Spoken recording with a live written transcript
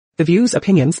The views,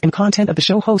 opinions, and content of the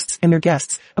show hosts and their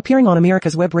guests appearing on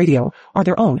America's Web Radio are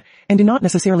their own and do not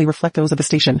necessarily reflect those of the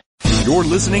station. You're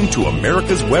listening to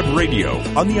America's Web Radio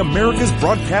on the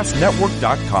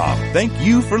AmericasBroadcastNetwork.com. Thank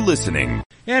you for listening.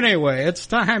 Anyway, it's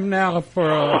time now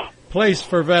for a place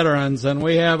for veterans, and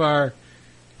we have our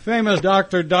famous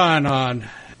Dr. Don on.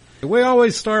 We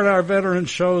always start our veteran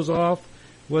shows off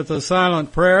with a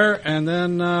silent prayer, and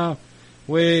then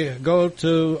we go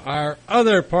to our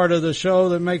other part of the show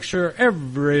that makes sure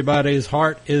everybody's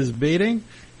heart is beating.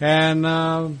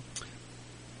 And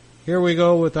here we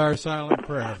go with our silent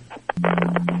prayer.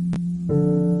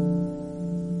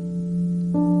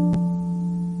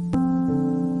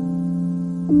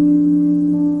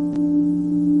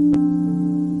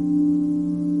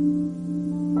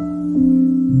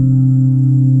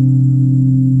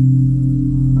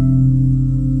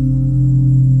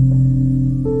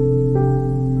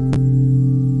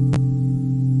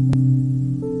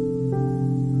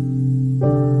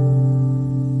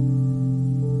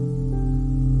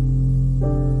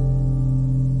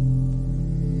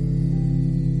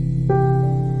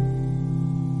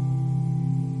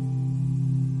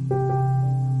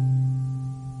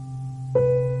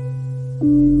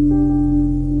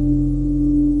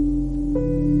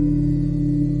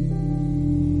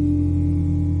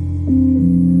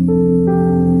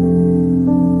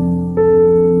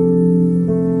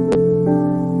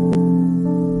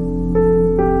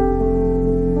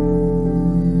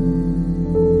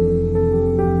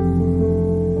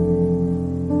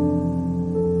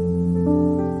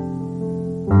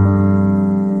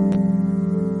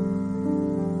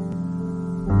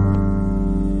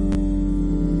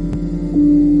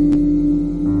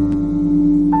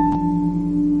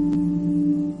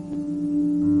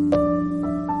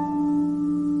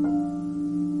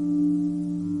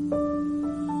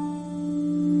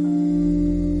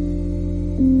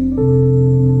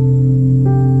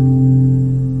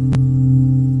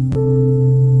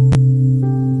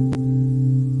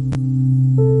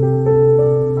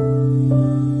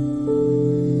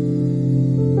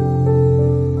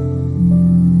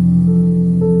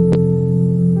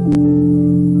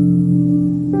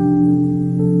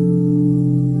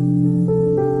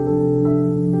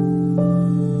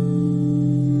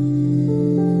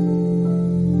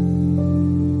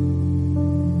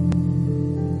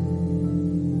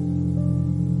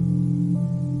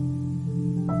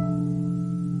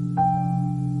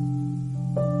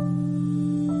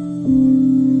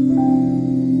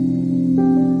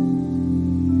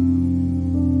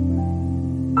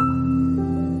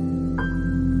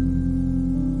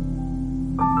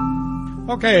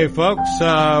 Okay, folks,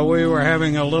 we were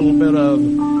having a little bit of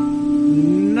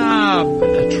knob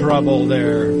trouble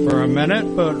there for a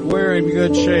minute, but we're in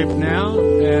good shape now,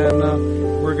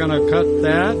 and we're going to cut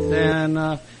that.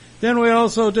 And then we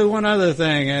also do one other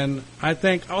thing, and I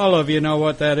think all of you know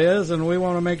what that is, and we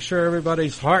want to make sure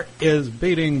everybody's heart is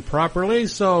beating properly,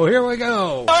 so here we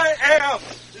go. I am.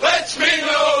 Lets me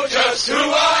know just who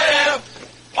I am.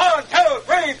 1, 2,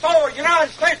 3, 4, United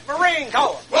States Marine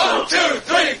Corps. 1, 2,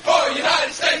 3, 4,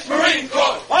 United States Marine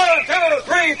Corps. 1, 2,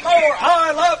 3, 4,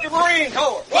 I love the Marine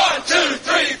Corps. 1, 2,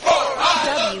 3, 4,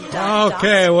 I love.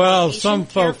 Okay, well, some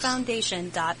folks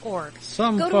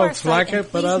like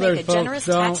it, but other folks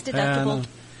don't. And,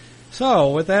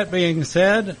 so, with that being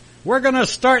said, we're going to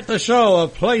start the show, A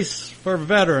Place for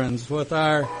Veterans, with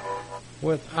our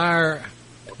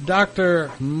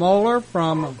Dr. Moeller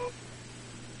from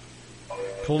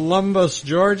Columbus,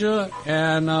 Georgia,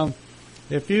 and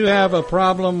if you have a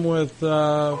problem with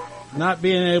not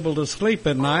being able to sleep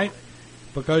at night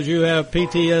because you have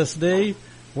PTSD,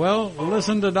 well,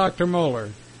 listen to Dr.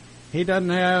 Moeller. He doesn't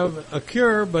have a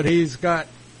cure, but he's got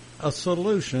a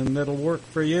solution that'll work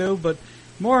for you. But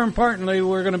more importantly,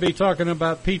 we're going to be talking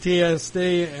about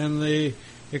PTSD and the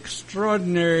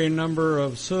extraordinary number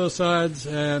of suicides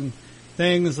and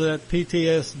things that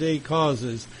PTSD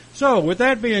causes. So, with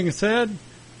that being said,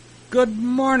 good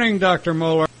morning, Dr.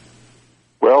 Moeller.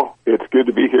 Well, it's good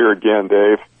to be here again,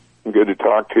 Dave. Good to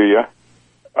talk to you.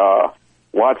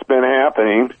 What's been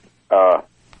happening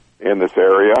in this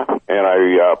area, and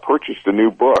I purchased a new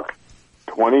book,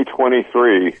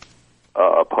 2023,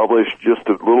 published just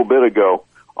a little bit ago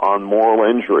on moral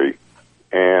injury,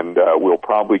 and we'll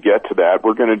probably get to that.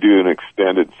 We're going to do an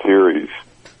extended series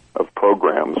of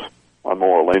programs on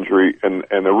moral injury, and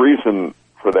the reason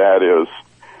for that is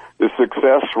the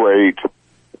success rate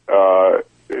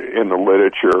in the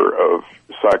literature of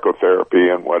psychotherapy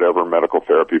and whatever medical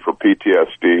therapy for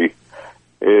PTSD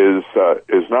is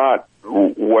not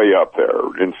way up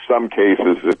there. In some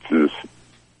cases, it's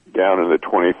down in the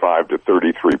 25 to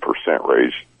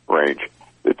 33% range.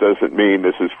 It does mean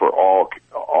this is for all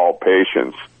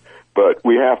patients, but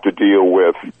we have to deal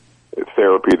with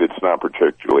therapy that's not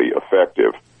particularly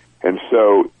effective. And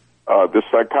so the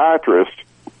psychiatrist,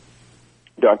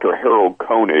 Dr. Harold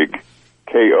Koenig,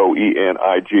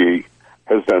 Koenig,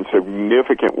 has done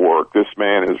significant work. This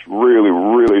man is really,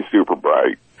 really super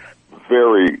bright,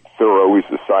 very thorough. He's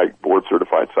a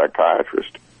board-certified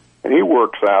psychiatrist. And he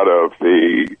works out of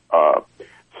the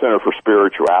Center for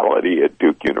Spirituality at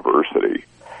Duke University.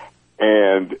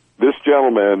 And this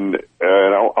gentleman,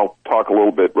 and I'll talk a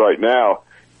little bit right now,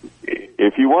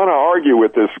 if you want to argue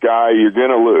with this guy, you're going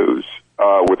to lose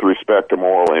with respect to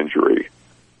moral injury.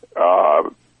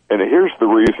 And here's the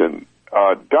reason.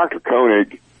 Dr.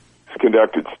 Koenig has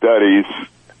conducted studies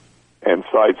and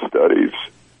site studies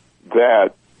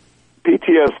that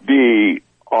PTSD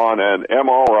on an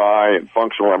MRI and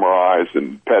functional MRIs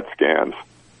and PET scans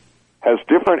has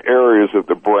different areas of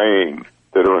the brain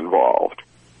that are involved.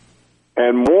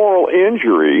 And moral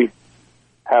injury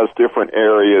has different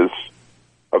areas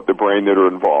of the brain that are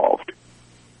involved.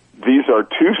 These are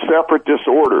two separate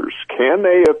disorders. Can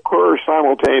they occur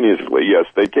simultaneously? Yes,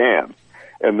 they can.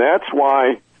 And that's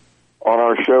why on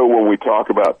our show when we talk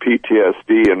about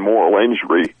PTSD and moral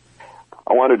injury,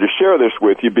 I wanted to share this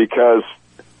with you because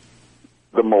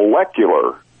the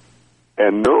molecular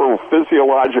and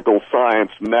neurophysiological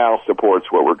science now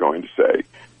supports what we're going to say.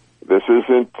 This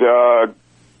isn't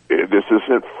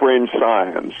fringe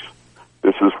science.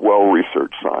 This is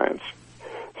well-researched science.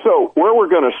 So where we're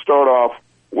going to start off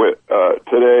with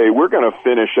today, we're going to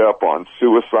finish up on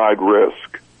suicide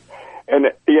risk.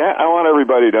 And yeah, I want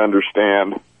everybody to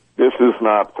understand this is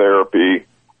not therapy.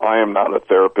 I am not a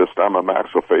therapist. I'm a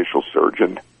maxillofacial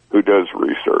surgeon who does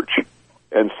research.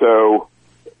 And so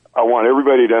I want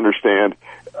everybody to understand,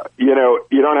 you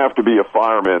don't have to be a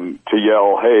fireman to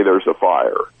yell, hey, there's a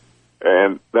fire.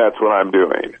 And that's what I'm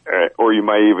doing. Or you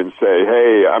might even say,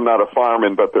 hey, I'm not a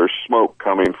fireman, but there's smoke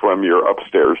coming from your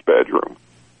upstairs bedroom.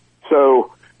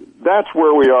 So that's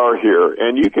where we are here.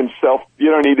 And you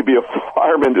don't need to be a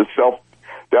fireman to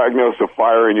self-diagnose a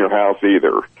fire in your house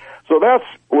either. So that's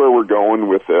where we're going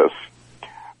with this.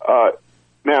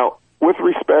 Now, with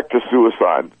respect to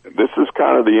suicide, this is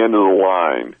kind of the end of the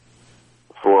line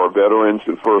for veterans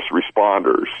and first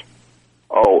responders.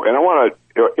 Oh, and I want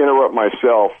to interrupt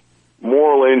myself.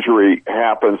 Moral injury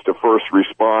happens to first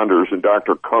responders, and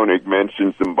Dr. Koenig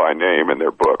mentions them by name in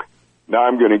their book. Now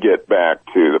I'm going to get back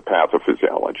to the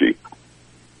pathophysiology.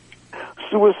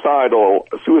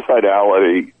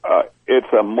 Suicidality,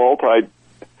 it's a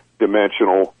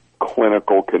multi-dimensional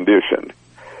clinical condition.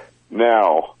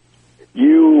 Now,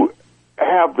 you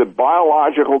have the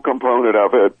biological component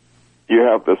of it, you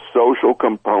have the social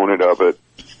component of it,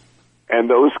 and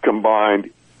those combined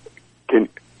can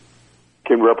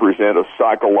represent a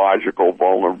psychological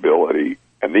vulnerability,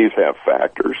 and these have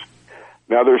factors.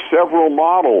 Now, there's several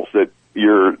models that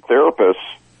your therapists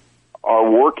are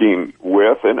working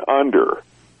with and under.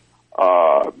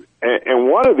 And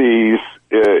one of these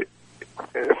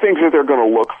things that they're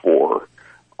going to look for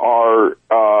are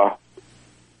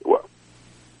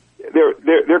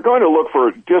they're going to look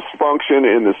for dysfunction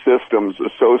in the systems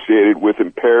associated with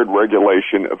impaired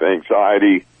regulation of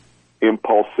anxiety,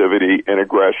 impulsivity, and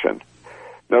aggression.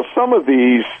 Now, some of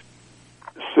these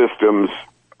systems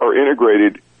are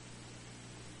integrated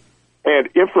and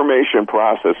information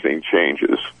processing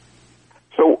changes.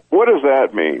 So what does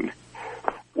that mean?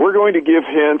 We're going to give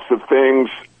hints of things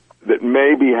that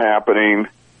may be happening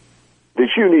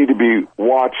that you need to be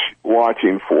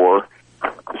watching for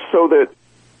so that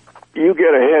you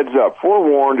get a heads up.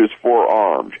 Forewarned is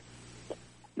forearmed.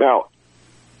 Now,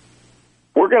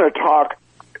 we're going to talk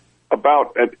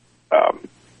about an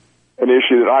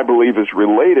issue that I believe is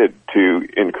related to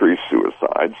increased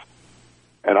suicides,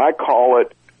 and I call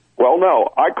it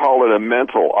a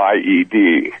mental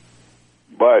IED,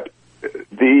 but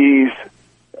the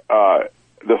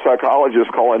psychologists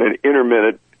call it an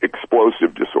intermittent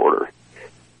explosive disorder.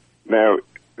 Now,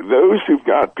 those who've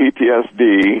got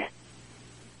PTSD,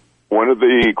 one of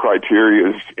the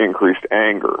criteria is increased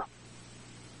anger.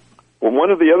 Well, one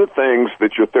of the other things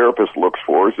that your therapist looks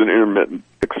for is an intermittent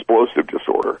explosive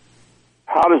disorder.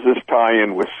 How does this tie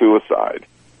in with suicide?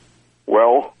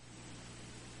 Well,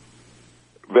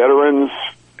 veterans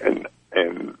and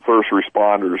first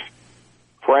responders,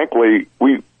 frankly,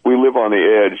 we live on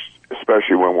the edge,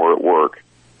 especially when we're at work.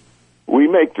 We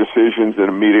make decisions and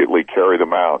immediately carry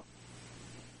them out.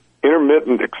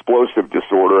 Intermittent explosive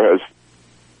disorder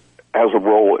has a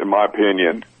role, in my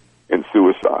opinion, in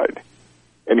suicide.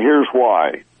 And here's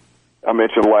why. I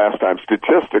mentioned last time,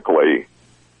 statistically,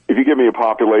 if you give me a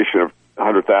population of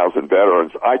 100,000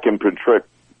 veterans, I can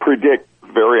predict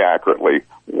approximately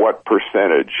what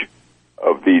percentage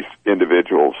of these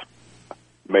individuals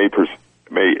may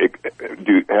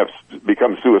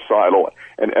become suicidal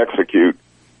and execute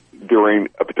during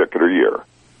a particular year.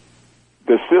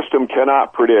 The system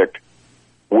cannot predict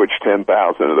which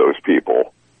 10,000 of those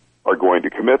people are going to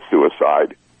commit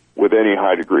suicide with any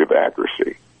high degree of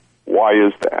accuracy. Why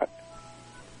is that?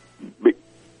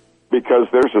 Because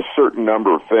there's a certain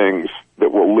number of things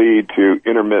that will lead to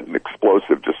intermittent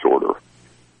explosive disorder.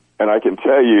 And I can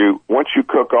tell you, once you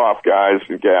cook off, guys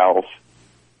and gals,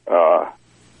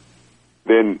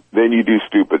 then you do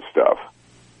stupid stuff.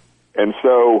 And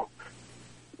so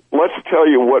let's tell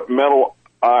you what mental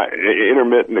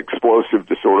intermittent explosive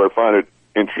disorder. I find it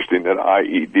interesting that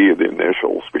IED are the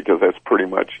initials, because that's pretty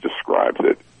much describes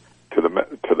it to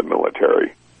the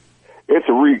military.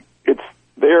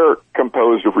 They're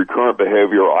composed of recurrent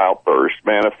behavioral outbursts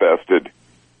manifested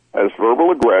as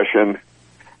verbal aggression,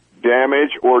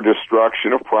 damage or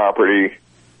destruction of property,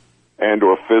 and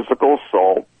or physical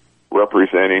assault,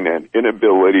 representing an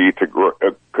inability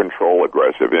to control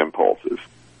aggressive impulses.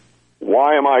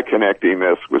 Why am I connecting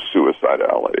this with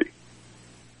suicidality?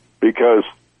 Because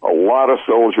a lot of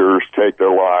soldiers take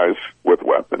their lives with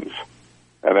weapons,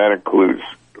 and that includes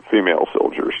female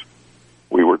soldiers.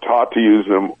 We were taught to use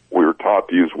them. We were taught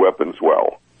to use weapons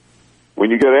well.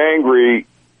 When you get angry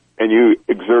and you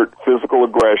exert physical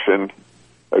aggression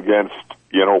against,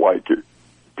 like your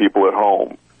people at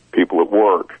home, people at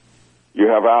work, you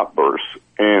have outbursts,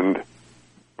 and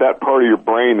that part of your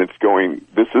brain that's going,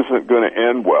 this isn't going to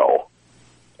end well,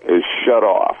 is shut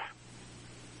off.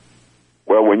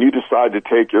 Well, when you decide to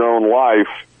take your own life,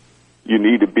 you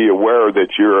need to be aware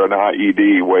that you're an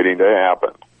IED waiting to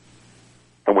happen.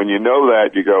 And when you know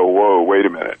that, you go, whoa, wait a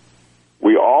minute.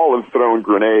 We all have thrown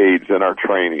grenades in our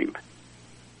training.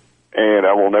 And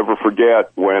I will never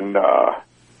forget when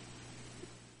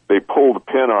they pulled a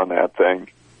pin on that thing,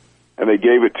 and they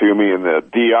gave it to me, and the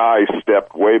DI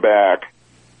stepped way back.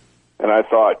 And I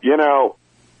thought,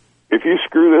 if you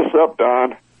screw this up,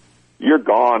 Don, you're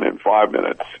gone in 5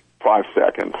 minutes, 5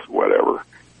 seconds, whatever.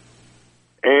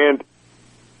 And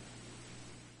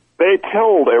they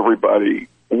told everybody,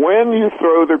 when you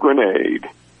throw the grenade,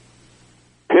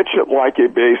 pitch it like a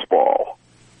baseball.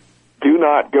 Do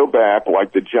not go back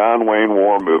like the John Wayne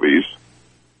war movies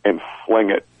and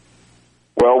fling it.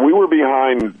 Well, we were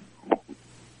behind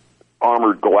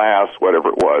armored glass, whatever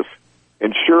it was,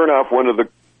 and sure enough, one of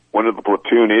the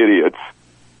platoon idiots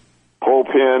pulled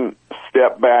pin,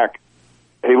 stepped back.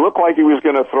 He looked like he was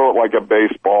going to throw it like a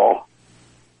baseball,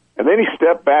 and then he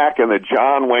stepped back in the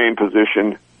John Wayne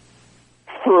position,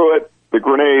 threw it. The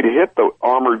grenade hit the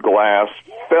armored glass,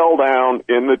 fell down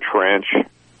in the trench,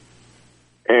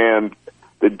 and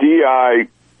the DI,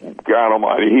 God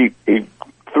almighty, he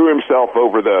threw himself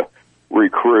over the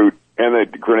recruit, and the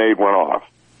grenade went off.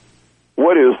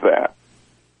 What is that?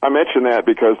 I mention that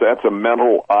because that's a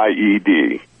mental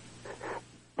IED.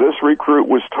 This recruit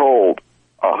was told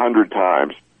 100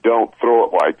 times, don't throw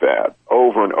it like that,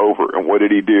 over and over. And what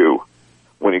did he do?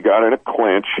 When he got in a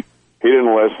clinch, he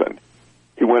didn't listen.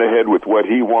 He went ahead with what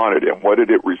he wanted, and what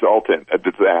did it result in? A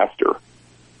disaster.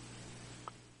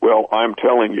 Well, I'm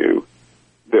telling you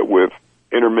that with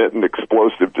intermittent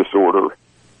explosive disorder,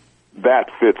 that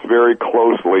fits very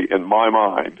closely in my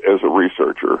mind as a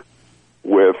researcher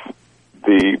with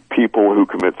the people who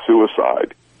commit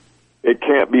suicide. It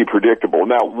can't be predictable.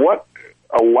 Now, what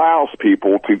allows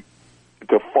people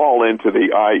to fall into the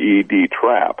IED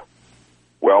trap?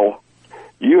 Well,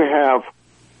 you have,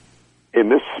 in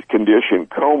this condition,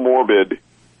 comorbid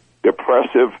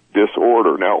depressive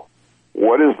disorder. Now,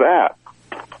 what is that?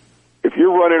 If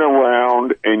you're running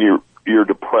around and you're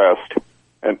depressed,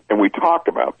 and we talked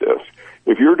about this,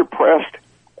 if you're depressed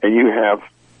and you have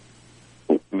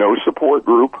no support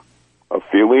group, a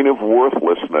feeling of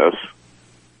worthlessness,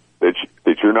 that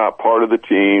you're not part of the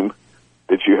team,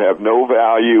 that you have no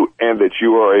value, and that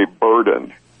you are a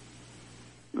burden,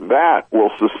 that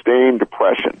will sustain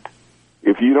depression.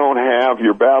 If you don't have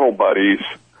your battle buddies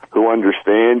who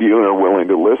understand you and are willing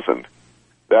to listen,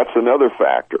 that's another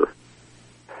factor.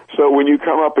 So when you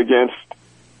come up against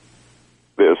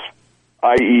this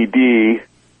IED,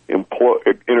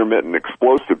 intermittent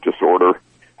explosive disorder,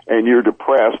 and you're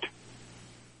depressed,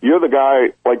 you're the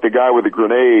guy, like the guy with the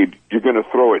grenade, you're going to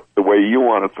throw it the way you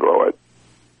want to throw it,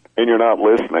 and you're not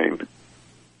listening,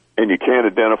 and you can't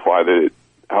identify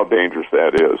how dangerous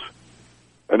that is.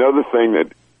 Another thing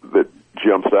that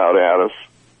jumps out at us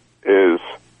is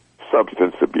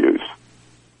substance abuse.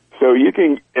 So you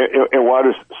can, and why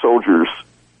do soldiers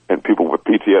and people with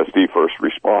PTSD, first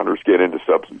responders, get into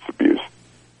substance abuse?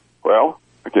 Well,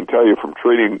 I can tell you from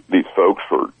treating these folks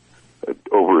for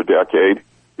over a decade.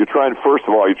 First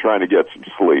of all, you're trying to get some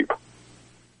sleep.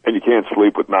 And you can't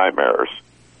sleep with nightmares.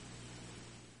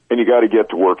 And you got to get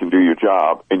to work and do your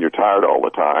job, and you're tired all the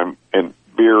time, and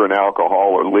beer and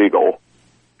alcohol are legal,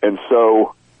 and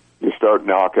so you start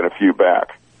knocking a few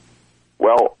back.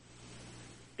 Well,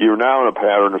 you're now in a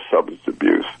pattern of substance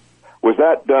abuse. Was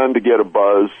that done to get a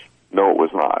buzz? No, it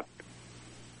was not.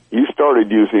 You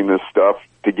started using this stuff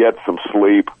to get some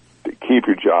sleep, to keep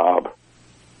your job,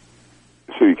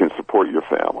 so you can support your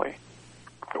family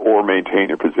or maintain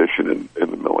your position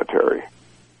in the military.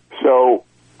 So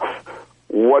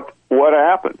what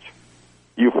happens?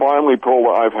 You finally pull the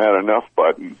I've had enough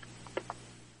button.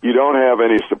 You don't have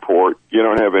any support. You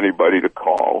don't have anybody to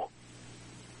call.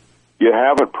 You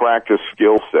haven't practiced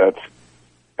skill sets.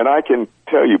 And I can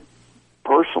tell you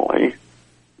personally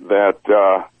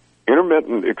that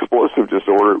intermittent explosive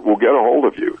disorder will get a hold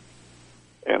of you.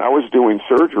 And I was doing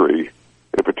surgery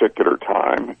at a particular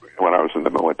time when I was in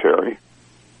the military.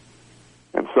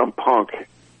 And some punk,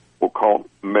 we'll call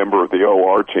member of the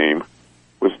OR team,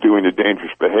 was doing a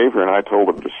dangerous behavior, and I told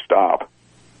him to stop.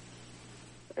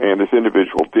 And this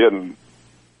individual didn't.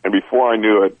 And before I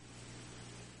knew it,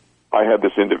 I had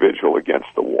this individual against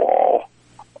the wall,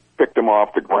 picked him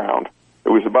off the ground. It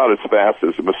was about as fast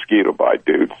as a mosquito bite,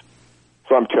 dudes.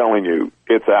 So I'm telling you,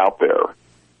 it's out there.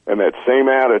 And that same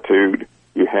attitude,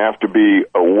 you have to be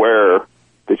aware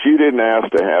that you didn't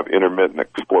ask to have intermittent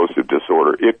explosive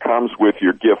disorder. It comes with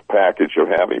your gift package of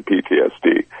having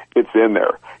PTSD. It's in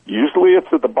there. Usually it's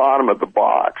at the bottom of the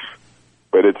box,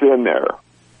 but it's in there.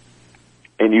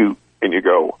 And you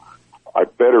go, I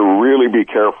better really be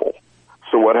careful.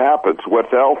 So what happens?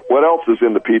 What else is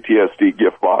in the PTSD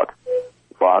gift box?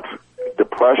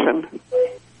 Depression.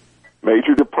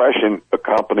 Major depression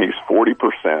accompanies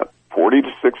 40%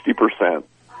 to 60%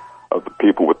 of the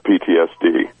people with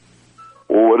PTSD.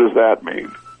 Well, what does that mean?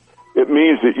 It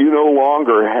means that you no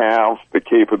longer have the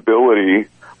capability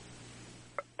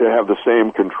to have the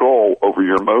same control over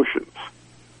your emotions.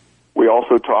 We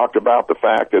also talked about the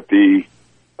fact that the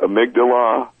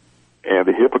amygdala and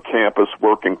the hippocampus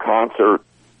work in concert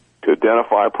to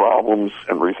identify problems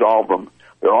and resolve them.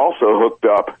 They're also hooked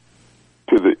up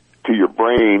to your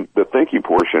brain, the thinking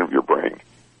portion of your brain.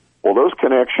 Well, those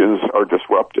connections are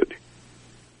disrupted.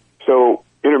 So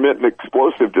intermittent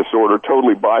explosive disorder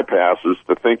totally bypasses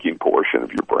the thinking portion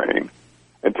of your brain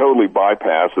and totally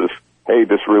bypasses, hey,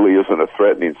 this really isn't a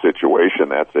threatening situation.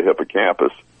 That's the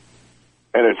hippocampus.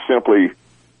 And it simply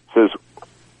says,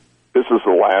 this is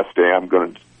the last day I'm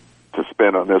going to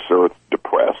spend on this earth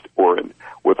depressed or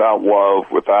without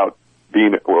love, without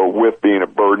being, or with being a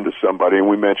burden to somebody. And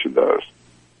we mentioned those.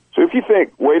 So if you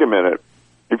think, wait a minute,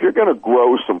 if you're going to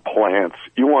grow some plants,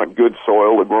 you want good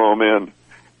soil to grow them in.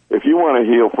 If you want to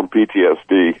heal from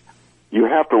PTSD, you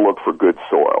have to look for good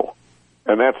soil.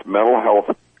 And that's mental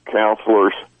health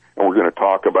counselors, and we're going to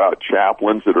talk about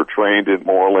chaplains that are trained in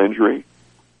moral injury.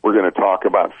 We're going to talk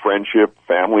about friendship,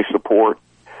 family support.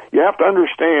 You have to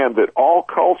understand that all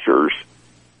cultures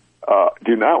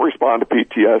do not respond to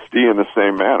PTSD in the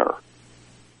same manner,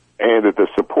 and that the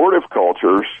supportive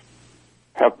cultures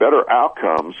have better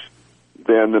outcomes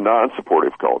than the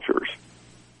non-supportive cultures.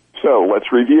 So let's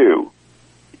review.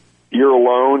 You're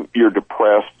alone, you're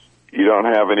depressed, you don't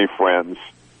have any friends,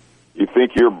 you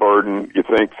think you're a burden, you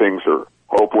think things are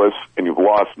hopeless, and you've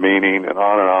lost meaning, and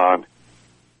on and on.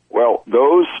 Well,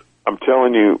 those, I'm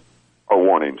telling you, are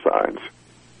warning signs.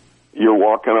 You're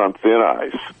walking on thin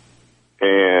ice,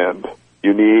 and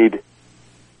you need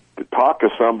to talk to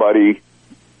somebody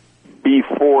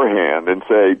beforehand and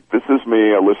say, this is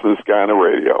me, I listen to this guy on the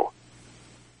radio,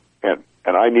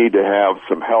 and I need to have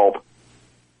some help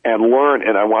and learn,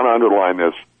 and I want to underline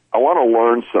this, I want to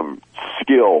learn some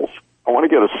skills. I want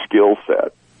to get a skill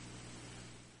set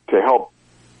to help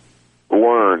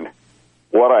learn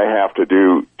what I have to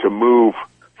do to move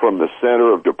from the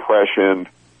center of depression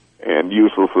and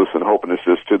uselessness and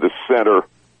hopelessness to the center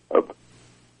of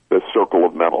the circle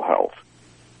of mental health.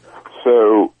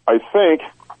 So I think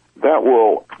that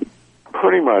will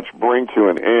pretty much bring to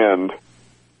an end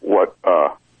what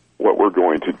we're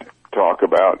going to talk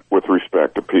about with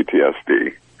respect to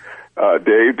PTSD.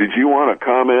 Dave, did you want to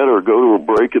comment or go to a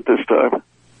break at this time?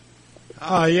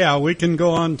 Yeah, we can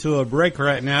go on to a break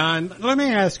right now. And let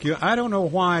me ask you, I don't know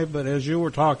why, but as you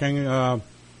were talking, I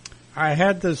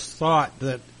had this thought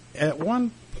that at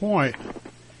one point,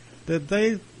 did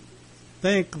they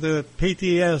think that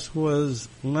PTS was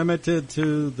limited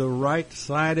to the right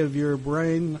side of your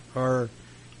brain? Or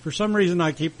for some reason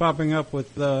I keep popping up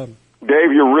with... Dave,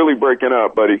 you're really breaking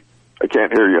up, buddy. I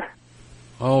can't hear you.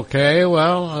 Okay,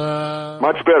 well...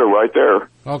 Much better right there.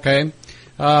 Okay.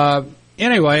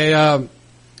 anyway, I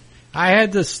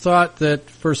had this thought that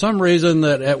for some reason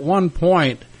that at one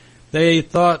point they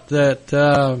thought that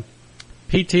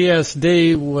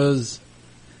PTSD was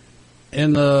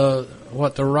in the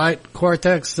right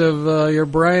cortex of your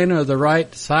brain or the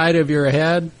right side of your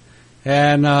head,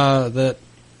 and that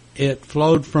it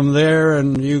flowed from there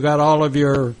and you got all of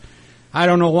your, I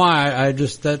don't know why,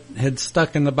 that had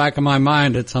stuck in the back of my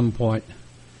mind at some point.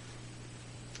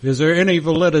 Is there any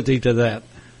validity to that?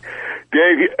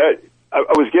 Dave, I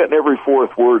was getting every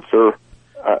fourth word, sir.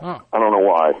 I don't know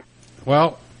why.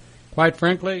 Well, quite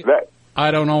frankly,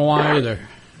 I don't know why either.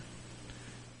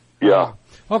 Yeah.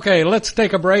 Okay, let's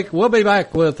take a break. We'll be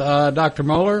back with Dr.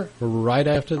 Moeller right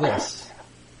after this.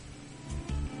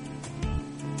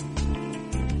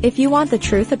 If you want the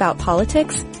truth about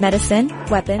politics, medicine,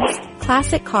 weapons,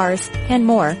 classic cars, and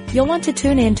more, you'll want to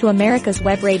tune in to America's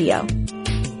Web Radio.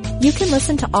 You can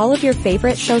listen to all of your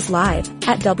favorite shows live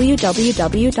at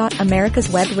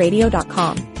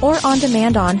www.americaswebradio.com or on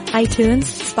demand on iTunes,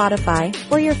 Spotify,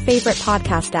 or your favorite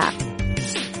podcast app.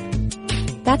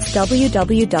 That's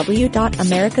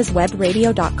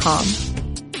www.americaswebradio.com.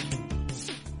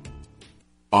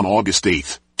 On August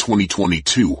 8th,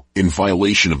 2022, in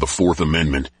violation of the Fourth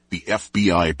Amendment, the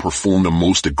FBI performed a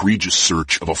most egregious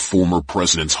search of a former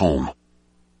president's home.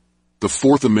 The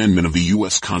Fourth Amendment of the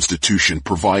U.S. Constitution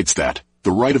provides that the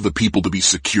right of the people to be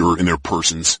secure in their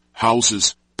persons,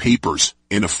 houses, papers,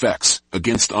 and effects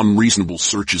against unreasonable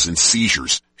searches and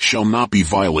seizures shall not be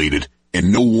violated,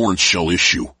 and no warrants shall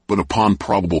issue, but upon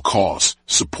probable cause,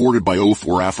 supported by oath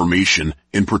or affirmation,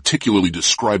 and particularly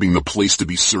describing the place to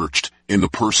be searched, and the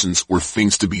persons or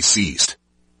things to be seized.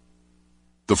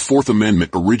 The Fourth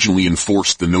Amendment originally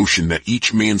enforced the notion that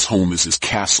each man's home is his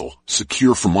castle,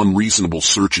 secure from unreasonable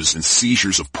searches and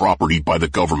seizures of property by the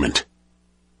government.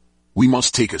 We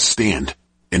must take a stand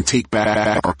and take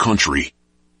back our country.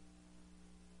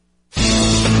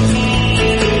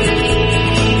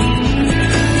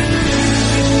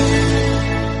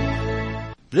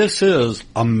 This is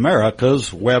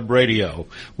America's Web Radio.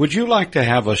 Would you like to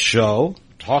have a show,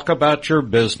 talk about your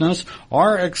business,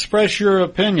 or express your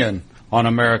opinion on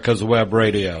America's Web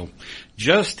Radio?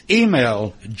 Just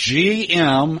email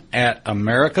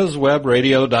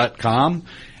gm@americaswebradio.com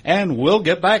and we'll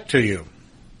get back to you.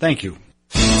 Thank you.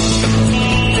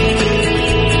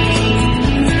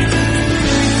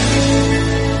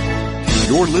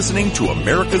 You're listening to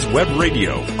America's Web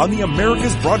Radio on the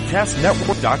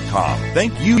AmericasBroadcastNetwork.com.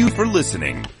 Thank you for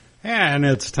listening. And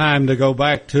it's time to go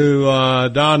back to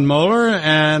Don Moeller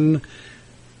and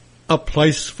A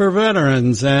Place for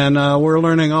Veterans, and we're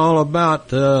learning all about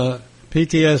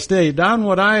PTSD. Don,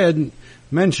 what I had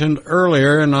mentioned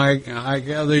earlier, and I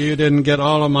gather you didn't get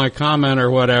all of my comment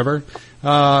or whatever,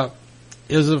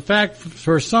 is the fact,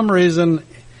 for some reason,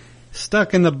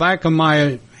 stuck in the back of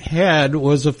my head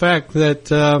was the fact that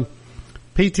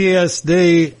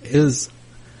PTSD is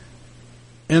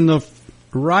in the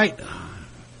right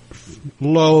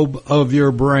lobe of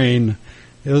your brain.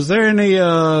 Is there any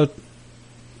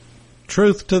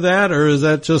truth to that, or is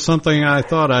that just something I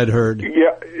thought I'd heard?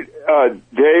 Yeah,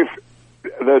 Dave,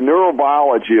 the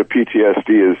neurobiology of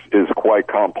PTSD is quite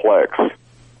complex,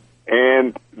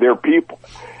 and there are people.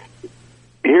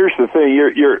 Here's the thing: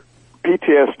 your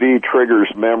PTSD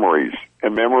triggers memories,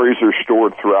 and memories are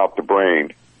stored throughout the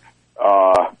brain.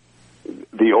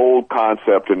 The old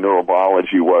concept in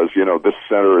neurobiology was, this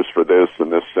center is for this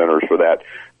and this center is for that.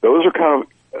 Those are kind of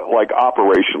like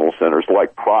operational centers,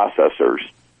 like processors.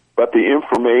 But the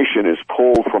information is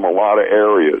pulled from a lot of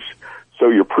areas. So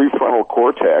your prefrontal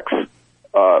cortex,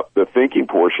 the thinking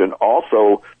portion,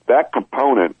 also that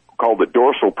component called the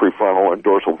dorsal prefrontal and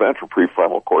dorsal ventral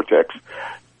prefrontal cortex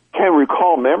can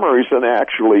recall memories, and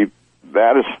actually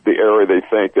that is the area they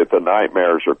think that the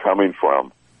nightmares are coming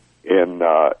from in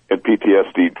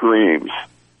PTSD dreams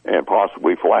and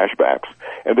possibly flashbacks.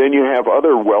 And then you have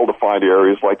other well-defined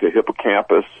areas like the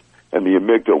hippocampus and the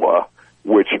amygdala,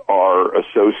 which are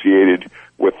associated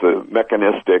with the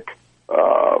mechanistic,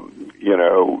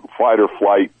 fight or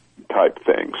flight type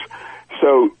things.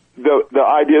 So the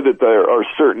idea that there are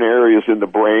certain areas in the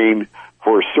brain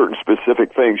for certain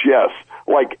specific things, yes.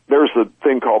 Like there's a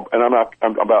thing called, and I'm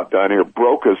about done here,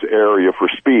 Broca's area for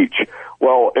speech.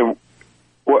 Well,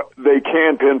 they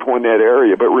can pinpoint that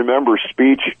area, but remember,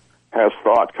 speech has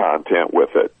thought content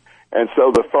with it. And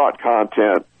so the thought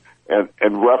content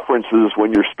and references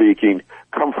when you're speaking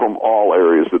come from all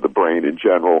areas of the brain in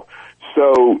general.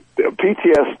 So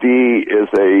PTSD is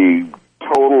a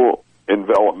total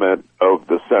envelopment of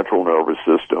the central nervous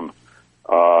system,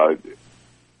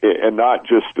 and not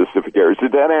just specific areas.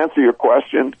 Did that answer your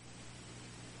question?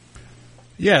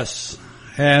 Yes.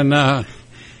 and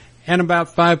about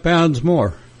 5 pounds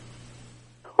more.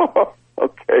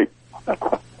 Okay.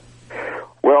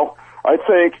 Well, I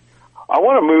think I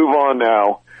want to move on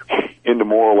now into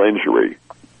moral injury.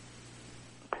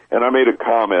 And I made a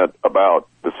comment about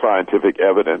the scientific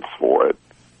evidence for it.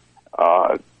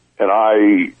 And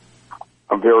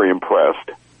I'm very impressed.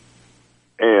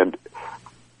 And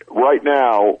right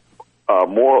now,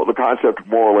 the concept of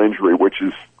moral injury, which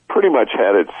has pretty much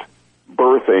had its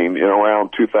birthing in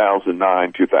around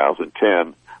 2009,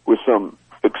 2010, with some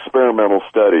experimental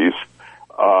studies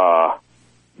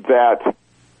that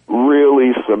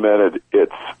really cemented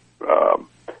its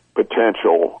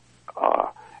potential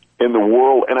in the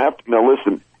world. And now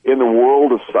listen, in the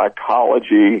world of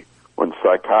psychology and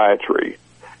psychiatry,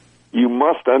 you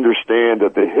must understand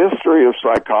that the history of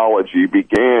psychology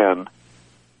began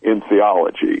in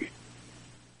theology,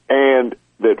 and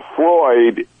that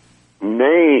Freud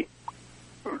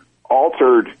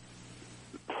altered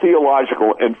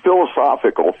theological and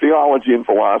philosophical, theology and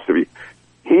philosophy.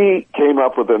 He came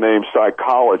up with the name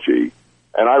psychology,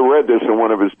 and I read this in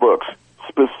one of his books,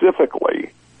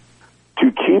 specifically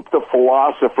to keep the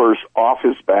philosophers off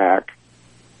his back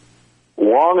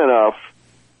long enough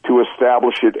to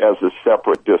establish it as a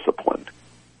separate discipline.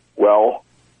 Well,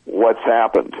 what's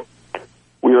happened?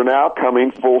 We are now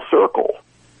coming full circle,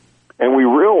 and we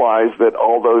realize that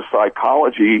although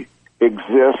psychology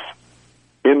exists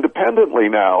independently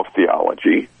now of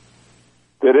theology,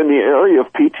 that in the area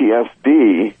of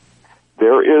PTSD,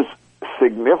 there is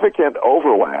significant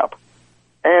overlap,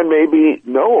 and maybe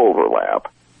no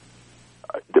overlap,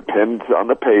 depends on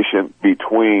the patient,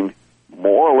 between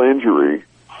moral injury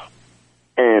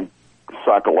and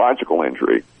psychological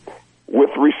injury.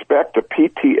 With respect to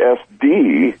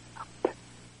PTSD,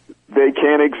 they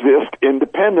can exist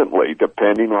independently,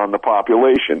 depending on the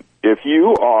population. If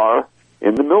you are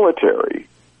in the military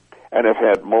and have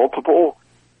had multiple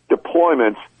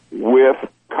deployments with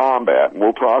combat, and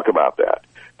we'll talk about that,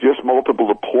 just multiple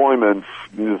deployments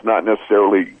does not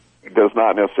necessarily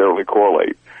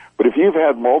correlate. But if you've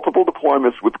had multiple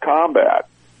deployments with combat,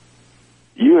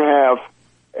 you have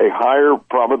a higher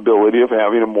probability of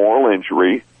having a moral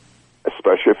injury,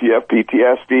 especially if you have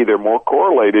PTSD. They're more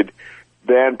correlated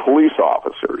than police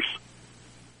officers.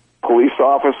 Police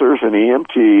officers and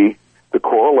EMT, the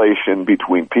correlation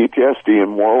between PTSD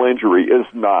and moral injury is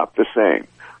not the same.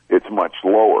 It's much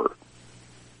lower.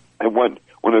 And one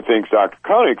of the things Dr.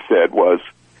 Koenig said was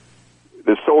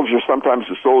sometimes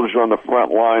the soldiers on the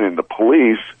front line and the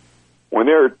police, when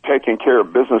they're taking care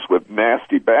of business with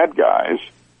nasty bad guys,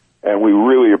 and we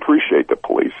really appreciate the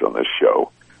police on this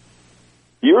show,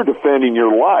 you're defending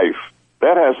your life.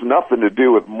 That has nothing to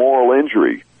do with moral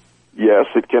injury. Yes,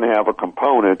 it can have a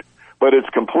component, but it's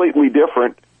completely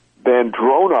different than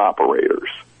drone operators.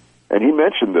 And he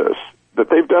mentioned this, that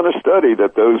they've done a study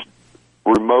that those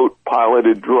remote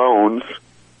piloted drones,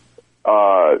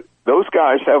 those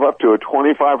guys have up to a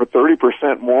 25 or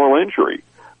 30% moral injury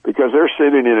because they're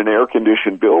sitting in an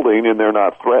air-conditioned building and they're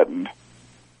not threatened.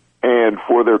 And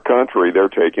for their country, they're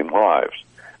taking lives.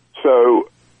 So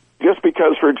just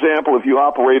because, for example, if you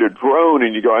operate a drone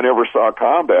and you go, I never saw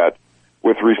combat,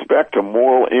 with respect to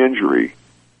moral injury,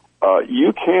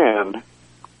 you can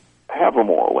have a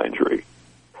moral injury.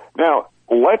 Now,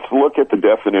 let's look at the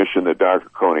definition that Dr.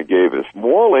 Koenig gave us.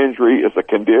 Moral injury is a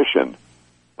condition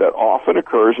that often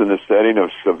occurs in the setting of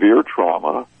severe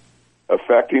trauma,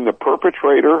 affecting the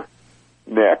perpetrator,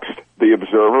 next, the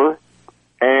observer,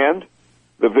 and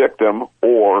the victim,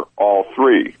 or all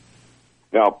three.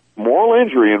 Now, moral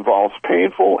injury involves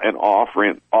painful and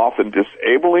often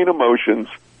disabling emotions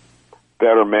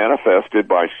that are manifested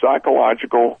by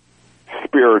psychological,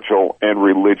 spiritual, and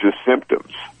religious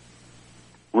symptoms.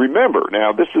 Remember,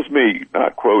 now this is me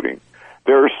not quoting,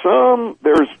 there's some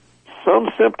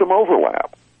symptom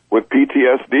overlap with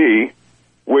PTSD,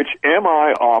 which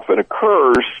MI often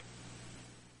occurs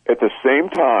at the same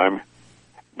time,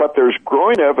 but there's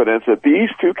growing evidence that these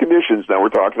two conditions, now we're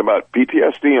talking about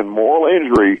PTSD and moral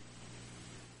injury,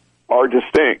 are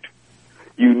distinct.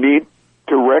 You need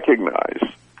to recognize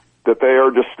that they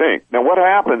are distinct. Now what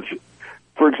happens,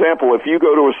 for example, if you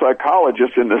go to a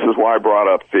psychologist, and this is why I brought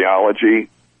up theology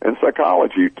and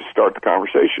psychology to start the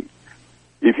conversation.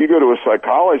 If you go to a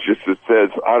psychologist that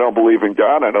says, I don't believe in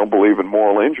God, I don't believe in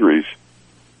moral injuries,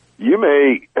 you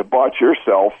may have bought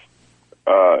yourself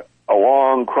a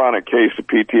long chronic case of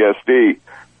PTSD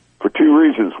for two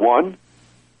reasons. One,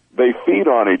 they feed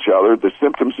on each other. The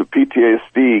symptoms of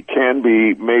PTSD can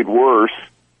be made worse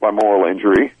by moral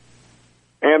injury.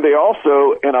 And they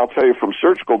also, and I'll tell you from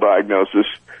surgical diagnosis,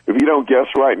 if you don't guess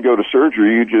right and go to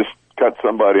surgery, you just cut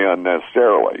somebody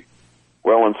unnecessarily.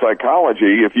 Well, in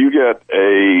psychology, if you get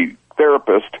a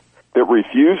therapist that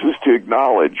refuses to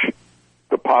acknowledge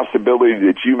the possibility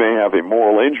that you may have a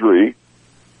moral injury,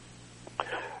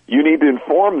 you need to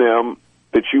inform them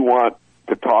that you want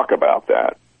to talk about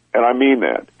that. And I mean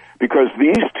that. Because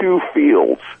these two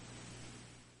fields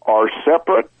are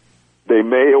separate, they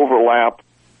may overlap,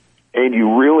 and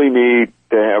you really need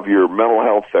to have your mental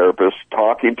health therapist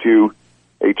talking to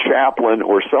a chaplain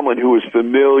or someone who is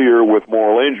familiar with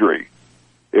moral injury.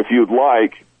 If you'd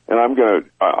like, and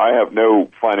I have no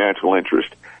financial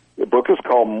interest. The book is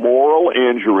called Moral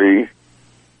Injury,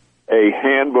 a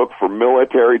Handbook for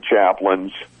Military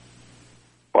Chaplains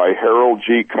by Harold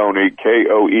G. Koenig,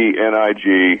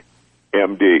 Koenig,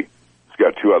 MD. It's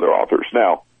got two other authors.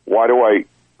 Now, why do I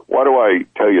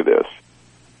tell you this?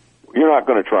 You're not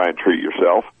going to try and treat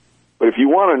yourself, but if you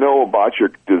want to know about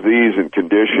your disease and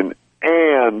condition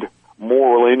and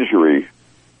moral injury,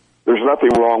 there's nothing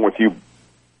wrong with you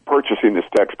purchasing this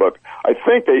textbook. I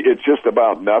think it's just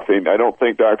about nothing. I don't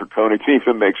think Dr. Koenig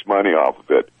even makes money off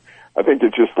of it. I think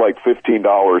it's just like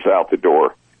 $15 out the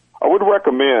door. I would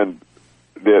recommend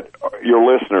that your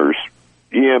listeners,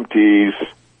 EMTs,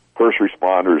 first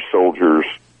responders, soldiers,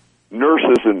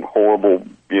 nurses in horrible,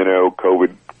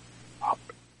 COVID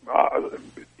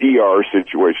ER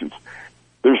situations,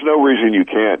 there's no reason you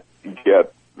can't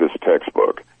get this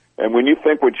textbook. And when you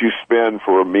think what you spend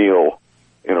for a meal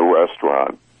in a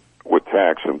restaurant, with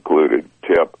tax included,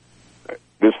 tip,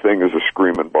 this thing is a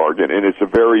screaming bargain, and it's a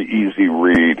very easy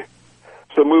read.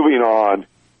 So moving on,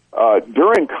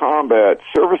 during combat,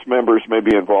 service members may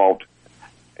be involved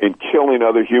in killing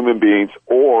other human beings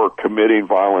or committing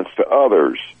violence to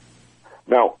others.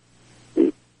 Now,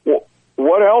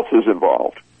 what else is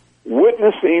involved?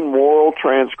 Witnessing moral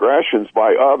transgressions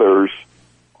by others,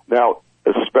 now,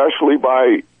 especially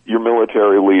by your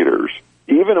military leaders.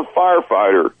 Even a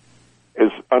firefighter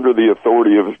is under the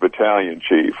authority of his battalion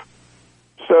chief.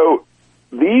 So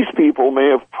these people may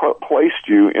have placed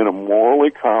you in a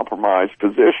morally compromised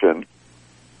position,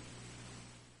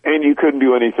 and you couldn't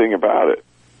do anything about it.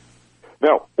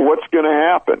 Now, what's going to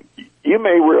happen? You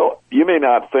may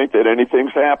not think that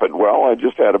anything's happened. Well, I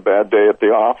just had a bad day at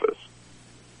the office.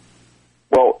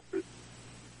 Well,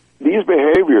 these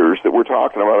behaviors that we're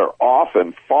talking about are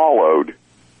often followed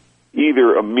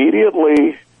either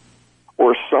immediately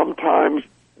or sometimes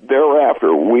thereafter,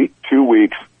 a week, 2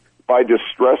 weeks, by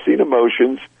distressing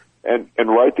emotions, and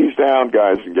write these down,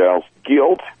 guys and gals: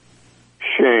 guilt,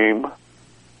 shame,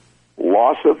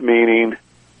 loss of meaning,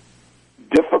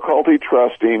 difficulty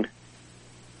trusting,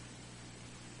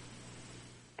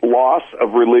 loss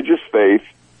of religious faith,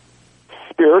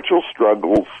 spiritual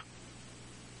struggles,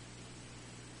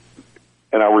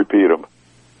 and I'll repeat them: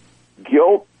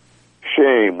 guilt,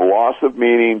 shame, loss of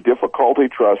meaning, difficulty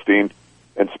trusting,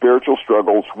 and spiritual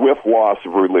struggles with loss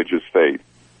of religious faith.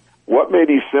 What may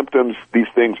these symptoms, these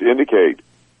things indicate?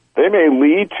 They may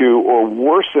lead to or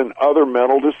worsen other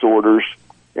mental disorders,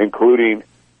 including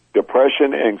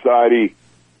depression, anxiety,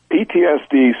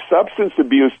 PTSD, substance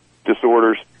abuse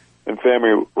disorders, and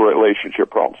family relationship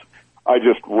problems. I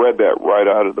just read that right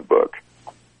out of the book.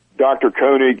 Dr.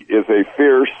 Koenig is a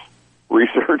fierce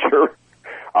researcher.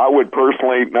 I would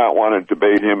personally not want to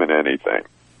debate him in anything.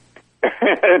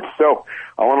 And so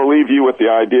I want to leave you with the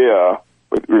idea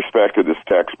with respect to this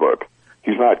textbook.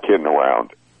 He's not kidding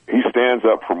around. He stands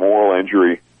up for moral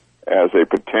injury as a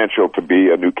potential to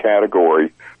be a new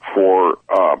category for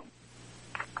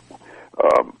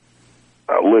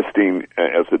listing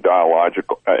as a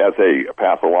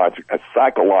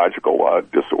psychological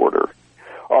disorder.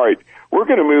 All right, we're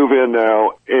going to move in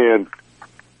now and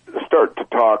start to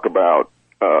talk about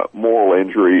moral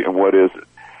injury and what is it.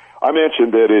 I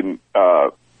mentioned that in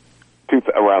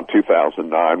around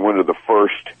 2009, one of the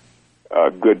first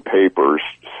good papers,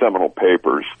 seminal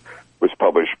papers, was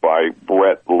published by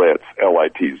Brett Litz,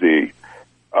 L-I-T-Z,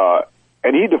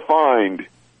 and he defined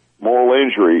moral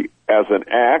injury as an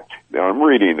act, now I'm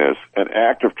reading this, an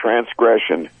act of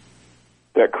transgression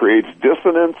that creates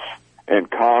dissonance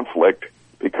and conflict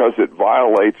because it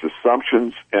violates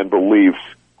assumptions and beliefs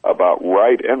about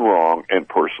right and wrong and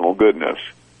personal goodness.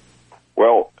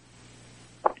 Well,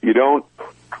 you don't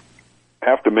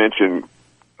have to mention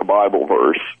a Bible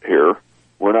verse here.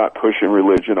 We're not pushing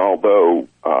religion, although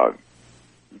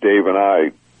Dave and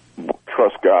I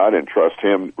trust God and trust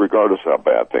Him regardless how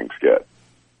bad things get.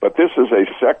 But this is a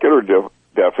secular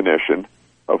definition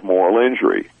of moral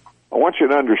injury. I want you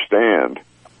to understand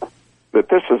that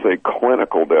this is a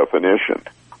clinical definition.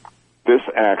 This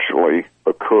actually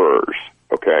occurs,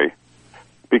 okay?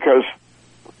 Because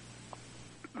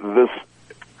the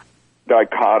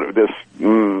dichotomy, this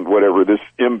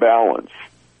imbalance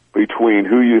between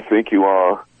who you think you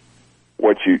are,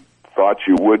 what you thought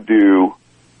you would do.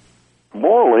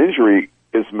 Moral injury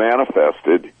is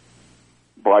manifested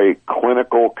by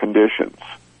clinical conditions.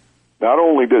 Not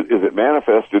only is it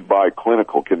manifested by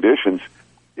clinical conditions,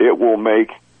 it will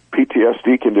make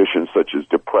PTSD conditions such as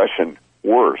depression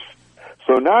worse.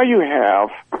 So now you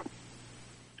have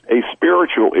a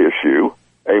spiritual issue,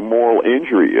 a moral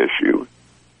injury issue,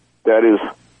 that is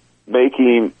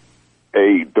making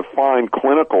a defined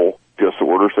clinical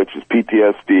disorder such as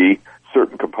PTSD,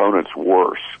 certain components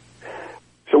worse.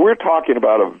 So we're talking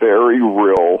about a very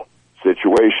real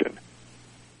situation.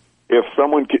 If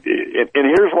someone, and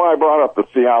here's why I brought up the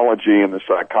theology and the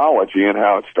psychology and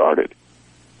how it started.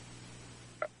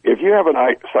 If you have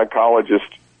a psychologist,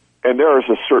 and there is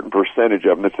a certain percentage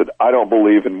of them that said, I don't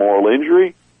believe in moral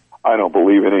injury, I don't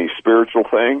believe in any spiritual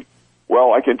thing,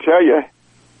 well, I can tell you,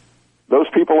 those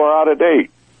people are out of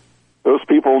date. Those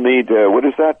people need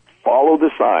to, follow the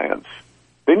science.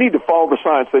 They need to follow the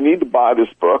science. They need to buy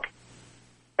this book,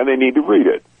 and they need to read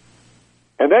it.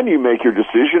 And then you make your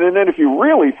decision, and then if you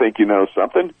really think you know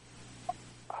something,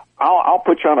 I'll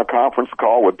put you on a conference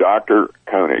call with Dr.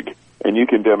 Koenig, and you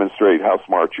can demonstrate how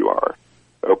smart you are.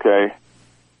 Okay?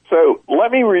 So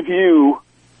let me review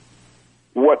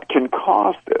what can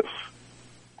cause this.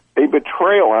 A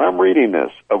betrayal, and I'm reading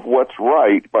this, of what's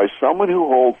right by someone who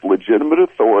holds legitimate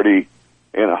authority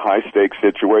in a high-stakes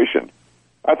situation.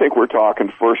 I think we're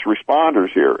talking first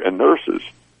responders here and nurses.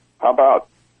 How about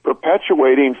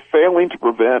perpetuating, failing to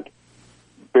prevent,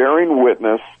 bearing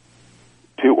witness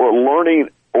to, or learning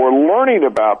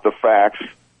about the facts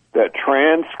that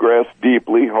transgress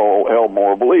deeply held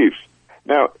moral beliefs?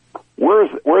 Now, where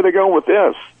are they going with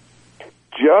this?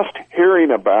 Just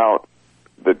hearing about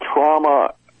the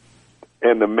trauma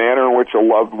and the manner in which a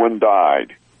loved one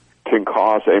died can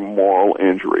cause a moral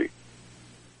injury.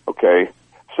 Okay?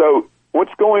 So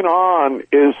what's going on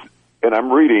is, and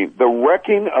I'm reading, the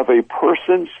wrecking of a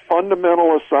person's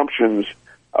fundamental assumptions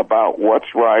about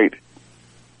what's right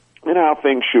and how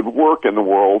things should work in the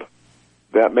world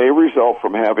that may result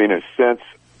from having a sense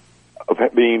of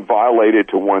being violated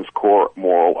to one's core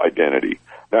moral identity.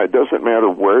 Now, it doesn't matter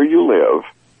where you live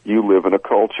in a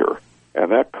culture,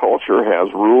 and that culture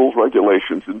has rules,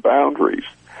 regulations, and boundaries.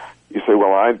 You say,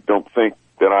 well, I don't think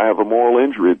that I have a moral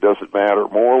injury. It doesn't matter.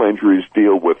 Moral injuries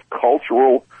deal with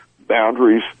cultural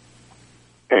boundaries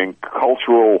and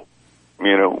cultural,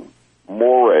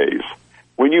 mores.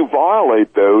 When you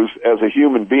violate those as a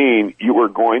human being, you are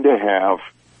going to have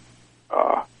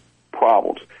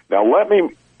problems. Now, let me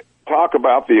talk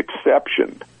about the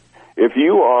exception. If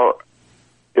you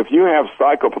have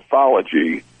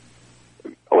psychopathology,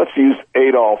 let's use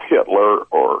Adolf Hitler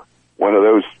or one of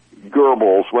those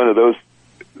Goebbels, one of those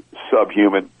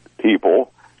subhuman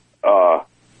people,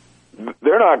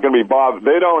 they're not going to be bothered.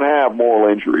 They don't have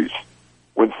moral injuries.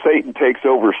 When Satan takes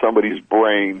over somebody's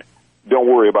brain, don't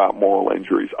worry about moral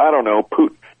injuries. I don't know.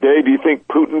 Dave, do you think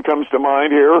Putin comes to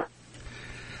mind here?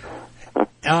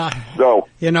 So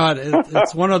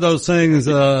it's one of those things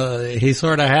he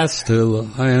sort of has to,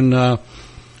 and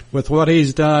with what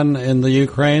he's done in the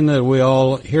Ukraine that we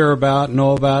all hear about,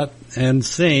 know about, and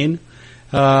seen,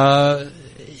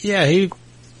 he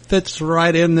fits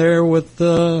right in there with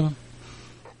the.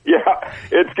 Yeah,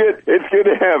 it's good. It's good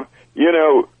to have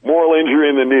moral injury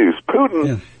in the news.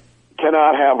 Putin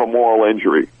cannot have a moral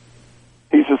injury.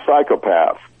 He's a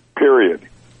psychopath. Period.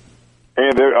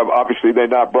 And obviously they've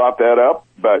not brought that up,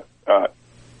 but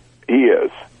he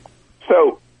is.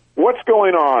 So what's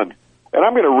going on? And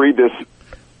I'm going to read this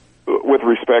with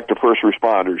respect to first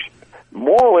responders.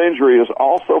 Moral injury is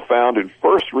also found in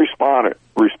first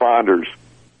responders,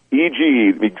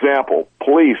 e.g., example,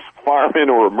 police, firemen,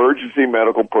 or emergency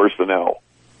medical personnel.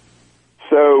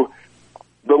 So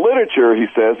the literature, he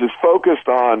says, is focused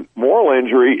on moral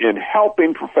injury in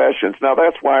helping professions. Now,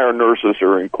 that's why our nurses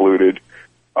are included.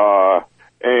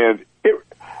 And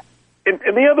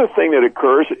the other thing that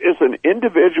occurs is an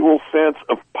individual sense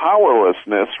of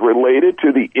powerlessness related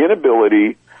to the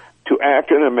inability to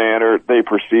act in a manner they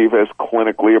perceive as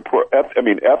ethically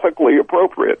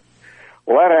appropriate.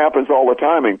 Well, that happens all the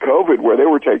time in COVID, where they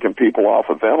were taking people off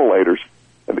of ventilators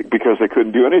because they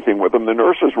couldn't do anything with them. The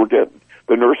nurses were getting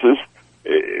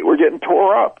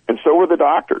tore up, and so were the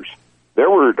doctors. There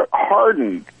were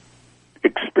hardened,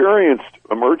 experienced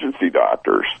emergency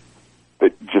doctors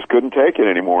that just couldn't take it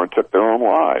anymore and took their own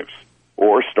lives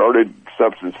or started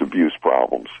substance abuse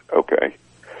problems. Okay.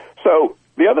 So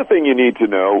the other thing you need to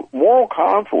know, moral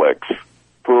conflicts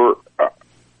for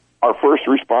our first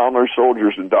responders,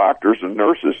 soldiers, and doctors and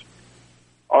nurses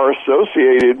are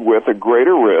associated with a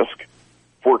greater risk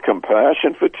for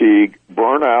compassion fatigue,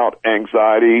 burnout,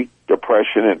 anxiety,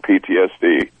 depression, and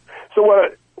PTSD. So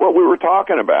what we were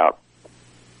talking about,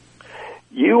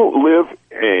 you live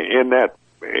in a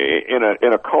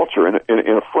culture, in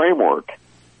a framework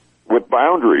with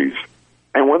boundaries,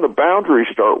 and when the boundaries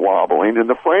start wobbling and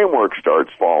the framework starts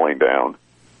falling down,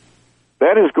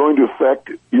 that is going to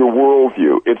affect your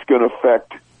worldview. It's going to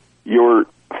affect your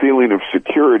feeling of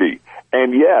security.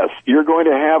 And yes, you're going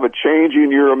to have a change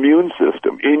in your immune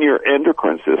system, in your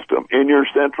endocrine system, in your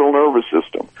central nervous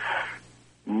system.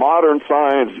 Modern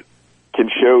science can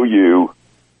show you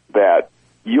that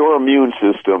your immune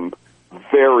system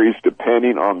varies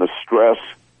depending on the stress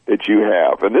that you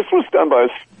have. And this was done by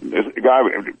a guy,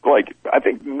 like, I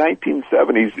think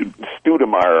 1970s,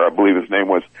 Studemeyer, I believe his name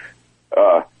was.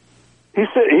 He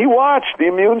said he watched the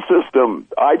immune system,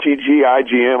 IgG,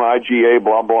 IgM, IgA,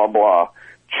 blah, blah, blah,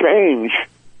 change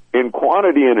in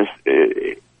quantity and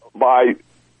by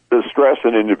the stress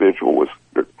an individual was.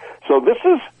 So this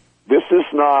is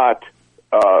not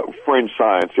fringe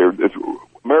science here.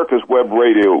 America's Web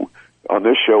Radio on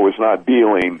this show is not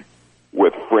dealing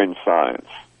with fringe science.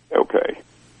 Okay.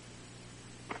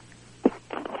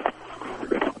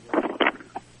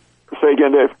 Say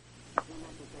again, Dave.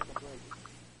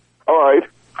 All right.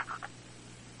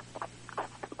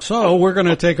 So we're going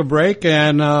to take a break,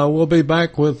 and we'll be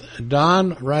back with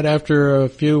Don right after a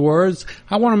few words.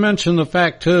 I want to mention the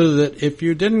fact, too, that if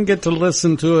you didn't get to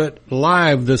listen to it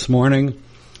live this morning,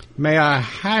 may I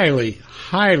highly,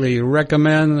 highly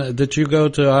recommend that you go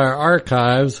to our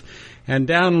archives and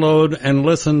download and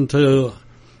listen to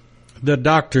the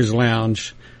Doctor's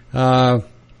Lounge. Dr.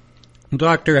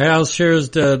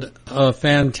 Halshers did a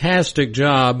fantastic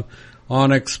job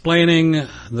on explaining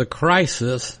the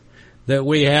crisis that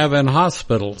we have in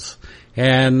hospitals,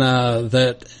 and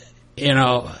that, you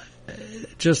know,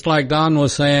 just like Don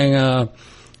was saying,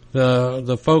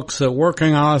 the folks that work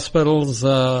in hospitals,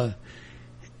 and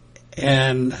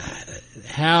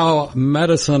how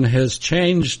medicine has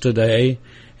changed today.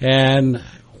 And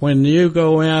when you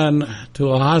go in to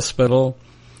a hospital,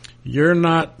 you're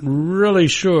not really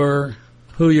sure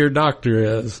who your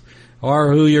doctor is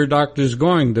or who your doctor's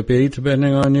going to be,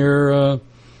 depending on your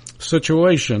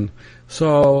situation.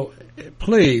 So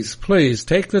please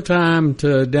take the time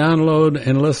to download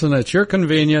and listen at your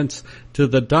convenience to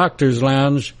the Doctor's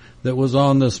Lounge that was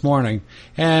on this morning.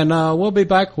 And we'll be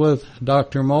back with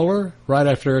Dr. Moeller right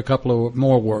after a couple of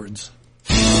more words.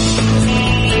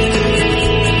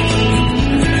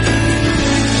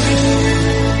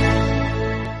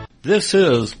 This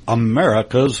is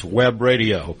America's Web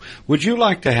Radio. Would you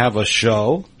like to have a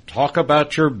show, talk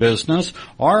about your business,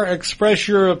 or express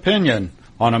your opinion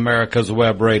on America's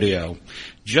Web Radio?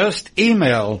 Just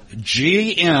email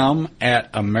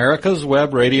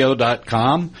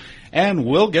gm@americaswebradio.com and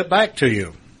we'll get back to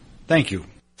you. Thank you.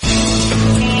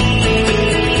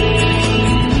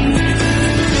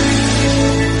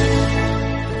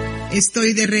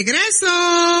 Estoy de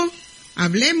regreso.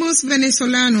 Hablemos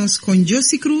venezolanos con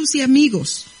Josie Cruz y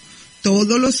amigos.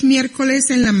 Todos los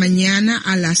miércoles en la mañana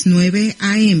a las 9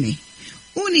 a.m.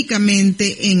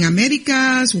 Únicamente en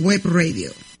America's Web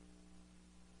Radio.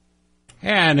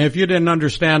 And if you didn't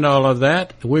understand all of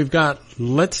that, we've got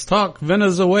Let's Talk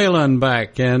Venezuelan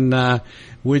back. And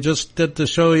we just did the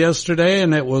show yesterday,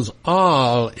 and it was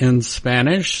all in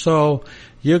Spanish. So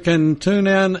you can tune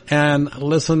in and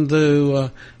listen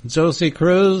to Josie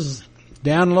Cruz,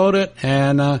 download it,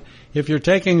 and if you're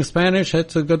taking Spanish,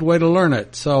 it's a good way to learn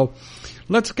it. So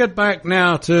let's get back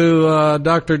now to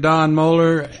Dr. Don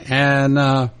Moeller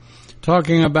and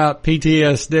talking about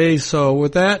PTSD. So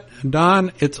with that,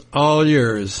 Don, it's all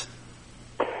yours.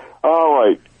 All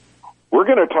right. We're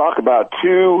going to talk about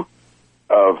two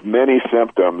of many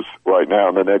symptoms right now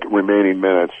in the next remaining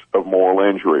minutes of moral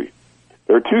injury.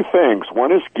 There are two things.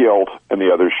 One is guilt and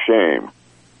the other is shame.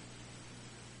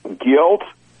 Guilt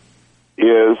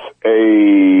is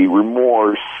a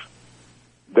remorse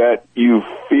that you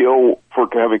feel for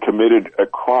having committed a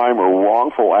crime or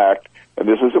wrongful act, and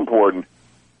this is important,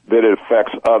 that it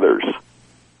affects others.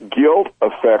 Guilt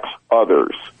affects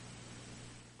others.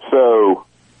 So,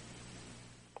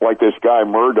 like this guy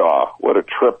Murdaugh, what a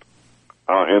trip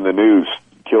in the news,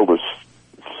 killed his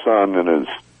son and his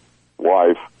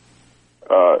wife.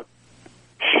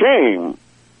 Shame,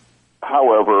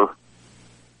 however,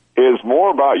 is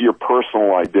more about your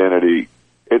personal identity.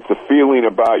 It's a feeling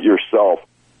about yourself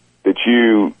that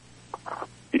you're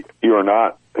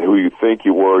not who you think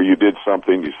you were. You did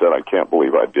something, you said, I can't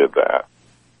believe I did that.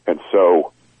 And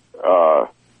so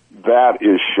that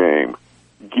is shame.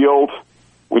 Guilt,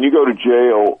 when you go to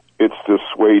jail it's to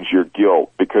assuage your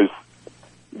guilt, because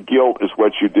guilt is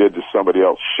what you did to somebody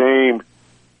else. Shame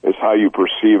is how you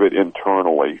perceive it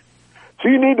internally. So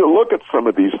you need to look at some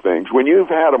of these things. When you've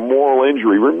had a moral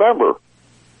injury, remember,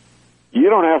 you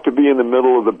don't have to be in the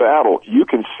middle of the battle. You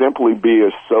can simply be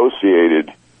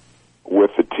associated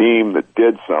with the team that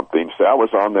did something. So I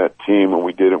was on that team and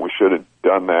we did it. We should have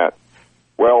done that.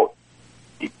 Well,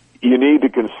 you need to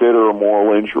consider a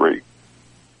moral injury.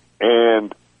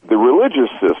 And the religious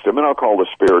system, and I'll call it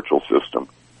a spiritual system,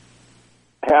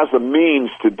 has a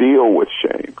means to deal with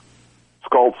shame. It's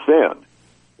called sin.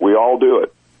 We all do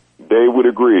it. They would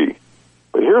agree.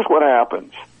 But here's what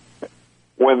happens.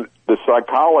 When the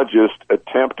psychologist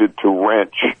attempted to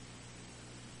wrench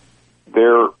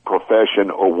their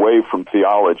profession away from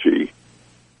theology,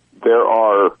 there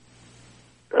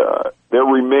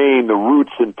remain the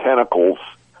roots and tentacles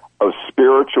of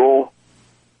spiritual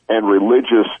and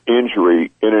religious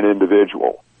injury in an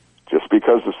individual. Just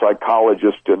because the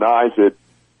psychologist denies it,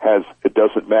 it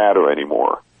doesn't matter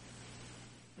anymore.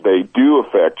 They do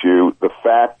affect you. The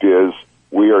fact is,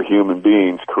 we are human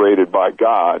beings created by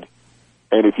God.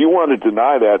 And if you want to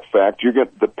deny that fact,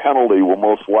 the penalty will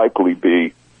most likely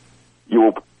be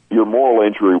your moral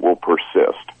injury will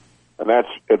persist. And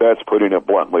that's putting it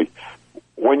bluntly.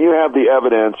 When you have the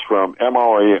evidence from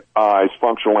MRIs,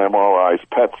 functional MRIs,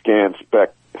 PET scans,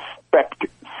 SPECT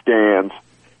scans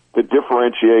that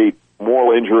differentiate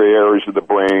moral injury areas of the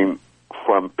brain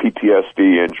from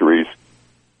PTSD injuries,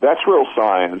 that's real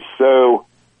science. So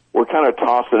we're kind of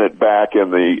tossing it back in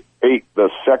the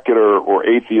secular or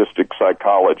atheistic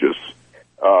psychologists.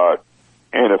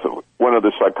 And if one of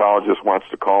the psychologists wants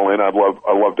to call in, I'd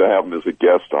love to have him as a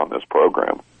guest on this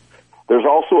program. There's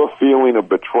also a feeling of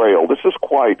betrayal. This is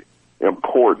quite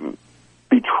important.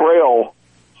 Betrayal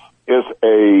is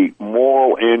a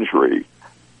moral injury.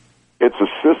 It's a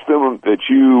system that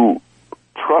you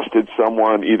trusted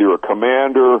someone, either a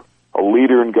commander, a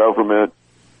leader in government,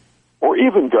 or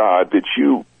even God, that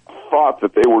you thought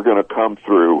that they were going to come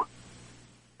through,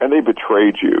 and they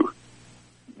betrayed you.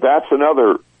 That's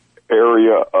another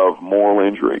area of moral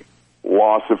injury.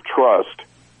 Loss of trust.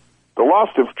 The loss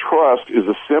of trust is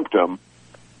a symptom,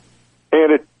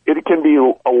 and it can be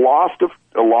a loss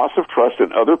of trust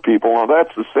in other people. Now,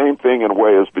 that's the same thing in a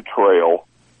way as betrayal,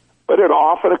 but it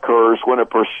often occurs when a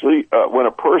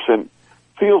person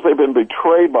feels they've been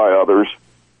betrayed by others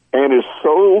and is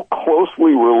so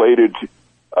closely related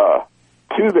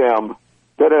to them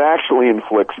that it actually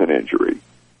inflicts an injury.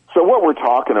 So what we're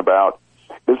talking about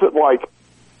is that, like,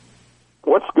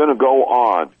 what's going to go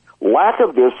on? Lack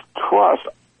of this trust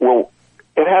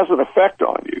it has an effect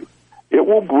on you. It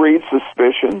will breed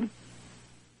suspicion,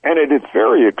 and at its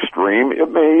very extreme,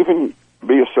 it may even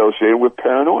be associated with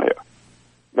paranoia.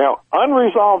 Now,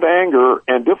 unresolved anger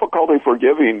and difficulty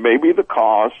forgiving may be the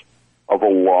cause of a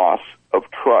loss of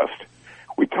trust.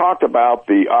 We talked about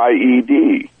the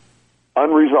IED.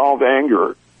 Unresolved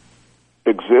anger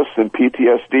exists in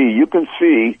PTSD. You can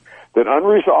see that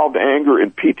unresolved anger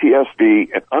in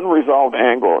PTSD and unresolved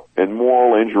anger and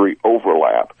moral injury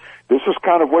overlap. This is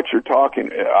kind of what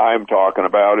I'm talking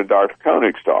about and Dr.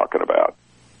 Koenig's talking about.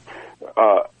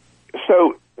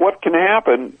 So what can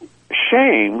happen,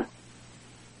 shame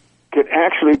can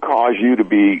actually cause you to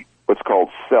be what's called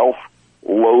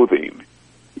self-loathing.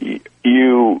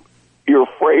 You're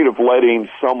afraid of letting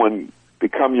someone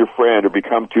become your friend or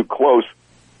become too close.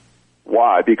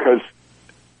 Why? Because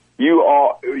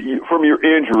from your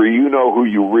injury, you know who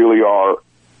you really are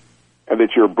and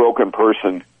that you're a broken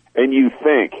person, and you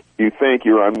think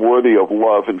you're unworthy of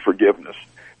love and forgiveness.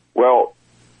 Well,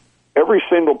 every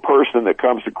single person that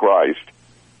comes to Christ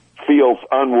feels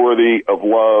unworthy of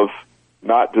love,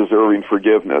 not deserving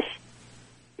forgiveness.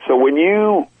 So when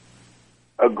you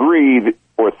agree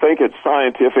or think it's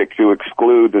scientific to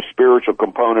exclude the spiritual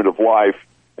component of life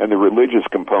and the religious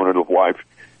component of life,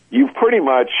 you've pretty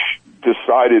much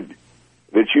decided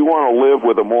that you want to live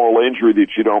with a moral injury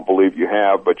that you don't believe you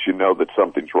have, but you know that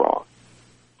something's wrong.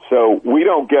 So we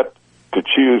don't get to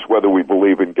choose whether we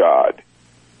believe in God.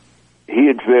 He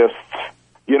exists.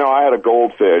 You know, I had a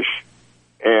goldfish,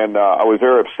 and I was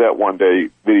very upset one day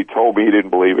that he told me he didn't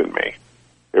believe in me.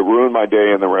 It ruined my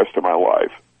day and the rest of my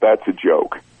life. That's a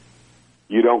joke.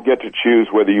 You don't get to choose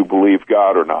whether you believe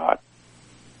God or not.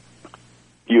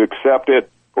 You accept it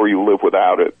or you live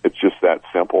without it. It's just that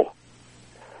simple.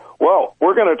 Well,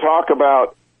 we're going to talk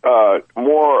about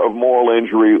more of moral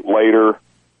injury later,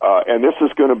 and this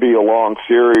is going to be a long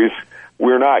series.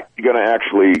 We're not going to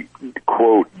actually,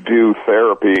 quote, do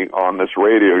therapy on this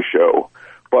radio show,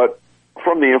 but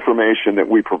from the information that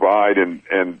we provide and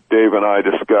Dave and I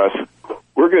discuss,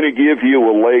 we're going to give you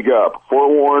a leg up.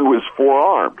 Forewarned was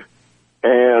forearmed.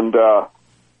 And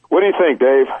what do you think,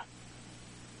 Dave?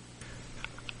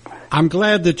 I'm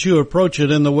glad that you approach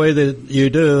it in the way that you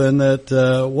do, and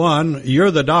that, one, you're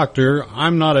the doctor,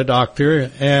 I'm not a doctor,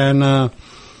 and,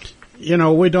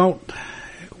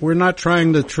 we're not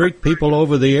trying to treat people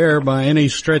over the air by any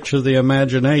stretch of the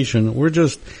imagination.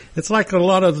 It's like a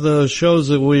lot of the shows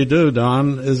that we do,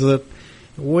 Don, is that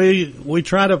we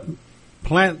try to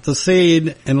plant the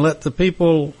seed and let that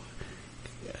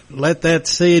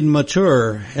seed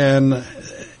mature, and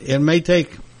it may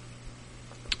take,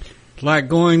 like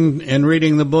going and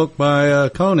reading the book by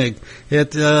Koenig,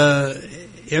 it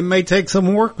may take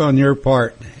some work on your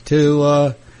part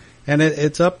to, and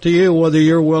it's up to you whether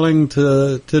you're willing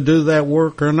to do that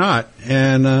work or not.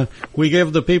 And we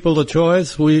give the people the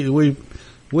choice. We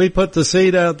put the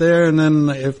seed out there, and then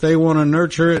if they want to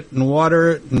nurture it and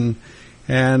water it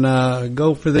and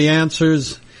go for the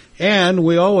answers. And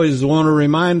we always want to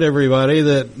remind everybody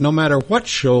that no matter what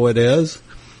show it is,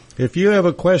 if you have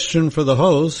a question for the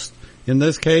host, in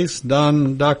this case,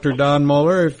 Dr. Don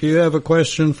Moeller, if you have a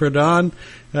question for Don,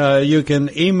 you can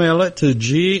email it to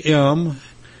GM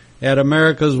at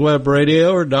America's Web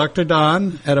Radio or Dr.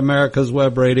 Don at America's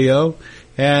Web Radio.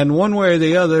 And one way or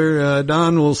the other,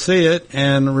 Don will see it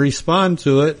and respond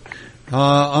to it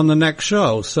on the next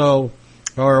show. So,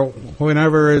 or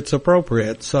whenever it's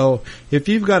appropriate. So if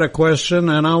you've got a question,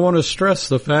 and I want to stress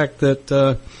the fact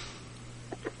that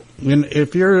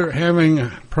if you're having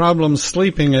problems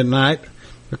sleeping at night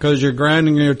because you're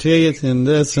grinding your teeth and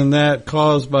this and that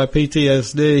caused by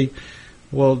PTSD,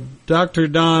 well, Dr.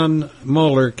 Don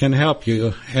Moeller can help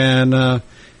you, and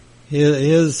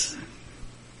his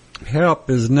help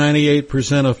is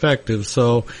 98% effective.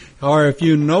 So, or if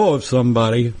you know of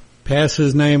somebody, pass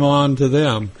his name on to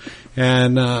them,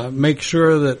 and make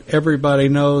sure that everybody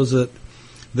knows that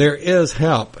there is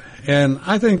help. And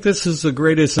I think this is the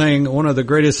greatest thing, one of the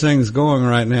greatest things going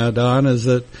right now, Don, is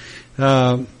that,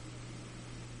 and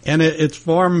it's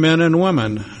for men and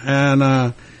women.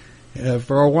 And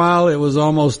for a while it was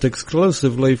almost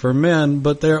exclusively for men,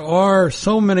 but there are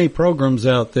so many programs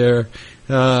out there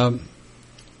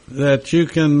that you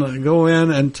can go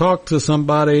in and talk to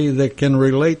somebody that can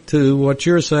relate to what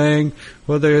you're saying,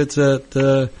 whether it's at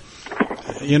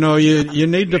you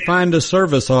need to find a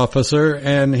service officer,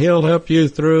 and he'll help you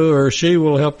through, or she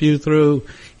will help you through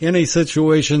any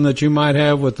situation that you might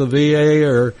have with the VA,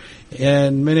 or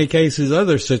in many cases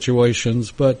other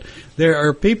situations. But there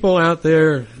are people out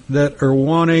there that are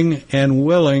wanting and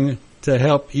willing to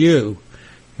help you.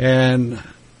 And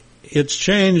it's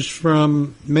changed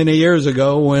from many years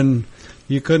ago when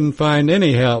you couldn't find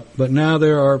any help, but now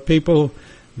there are people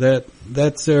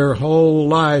that's their whole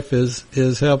life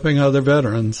is helping other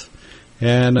veterans.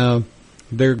 And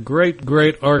they're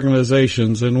great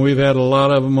organizations, and we've had a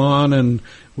lot of them on, and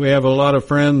we have a lot of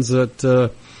friends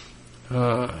that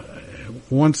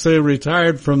once they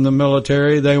retired from the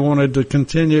military, they wanted to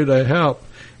continue to help.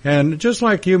 And just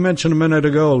like you mentioned a minute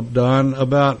ago, Don,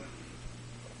 about,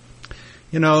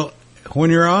 when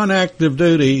you're on active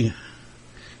duty,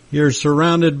 you're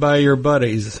surrounded by your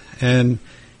buddies, and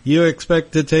you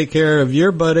expect to take care of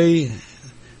your buddy,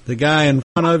 the guy in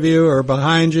front of you or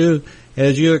behind you,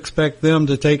 as you expect them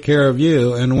to take care of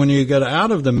you. And when you get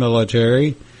out of the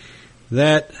military,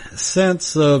 that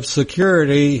sense of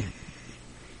security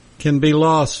can be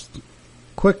lost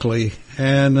quickly.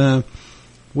 And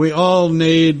we all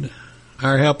need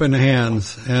our helping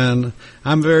hands. And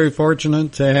I'm very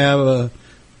fortunate to have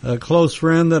a close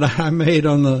friend that I made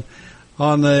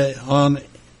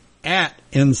at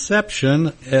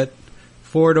inception at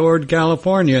Fort Ord,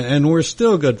 California, and we're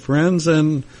still good friends,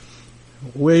 and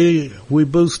we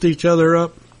boost each other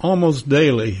up almost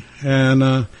daily.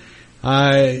 And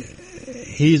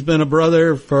he's been a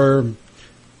brother for,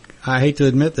 I hate to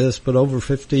admit this, but over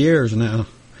 50 years now.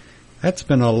 That's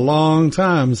been a long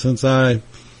time since I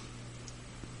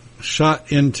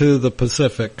shot into the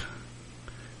Pacific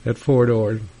at Fort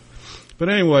Ord. But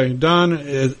anyway, Don,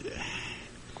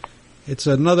 it's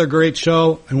another great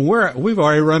show, and we've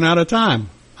already run out of time.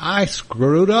 I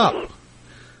screwed up.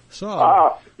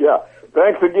 So. Yeah.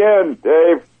 Thanks again,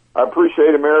 Dave. I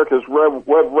appreciate America's Web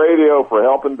Radio for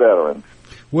helping veterans.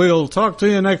 We'll talk to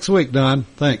you next week, Don.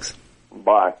 Thanks.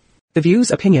 Bye. The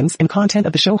views, opinions, and content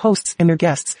of the show hosts and their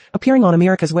guests appearing on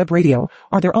America's Web Radio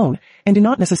are their own and do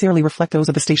not necessarily reflect those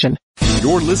of the station.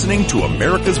 You're listening to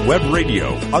America's Web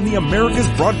Radio on the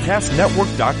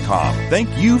AmericasBroadcastNetwork.com. Thank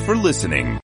you for listening.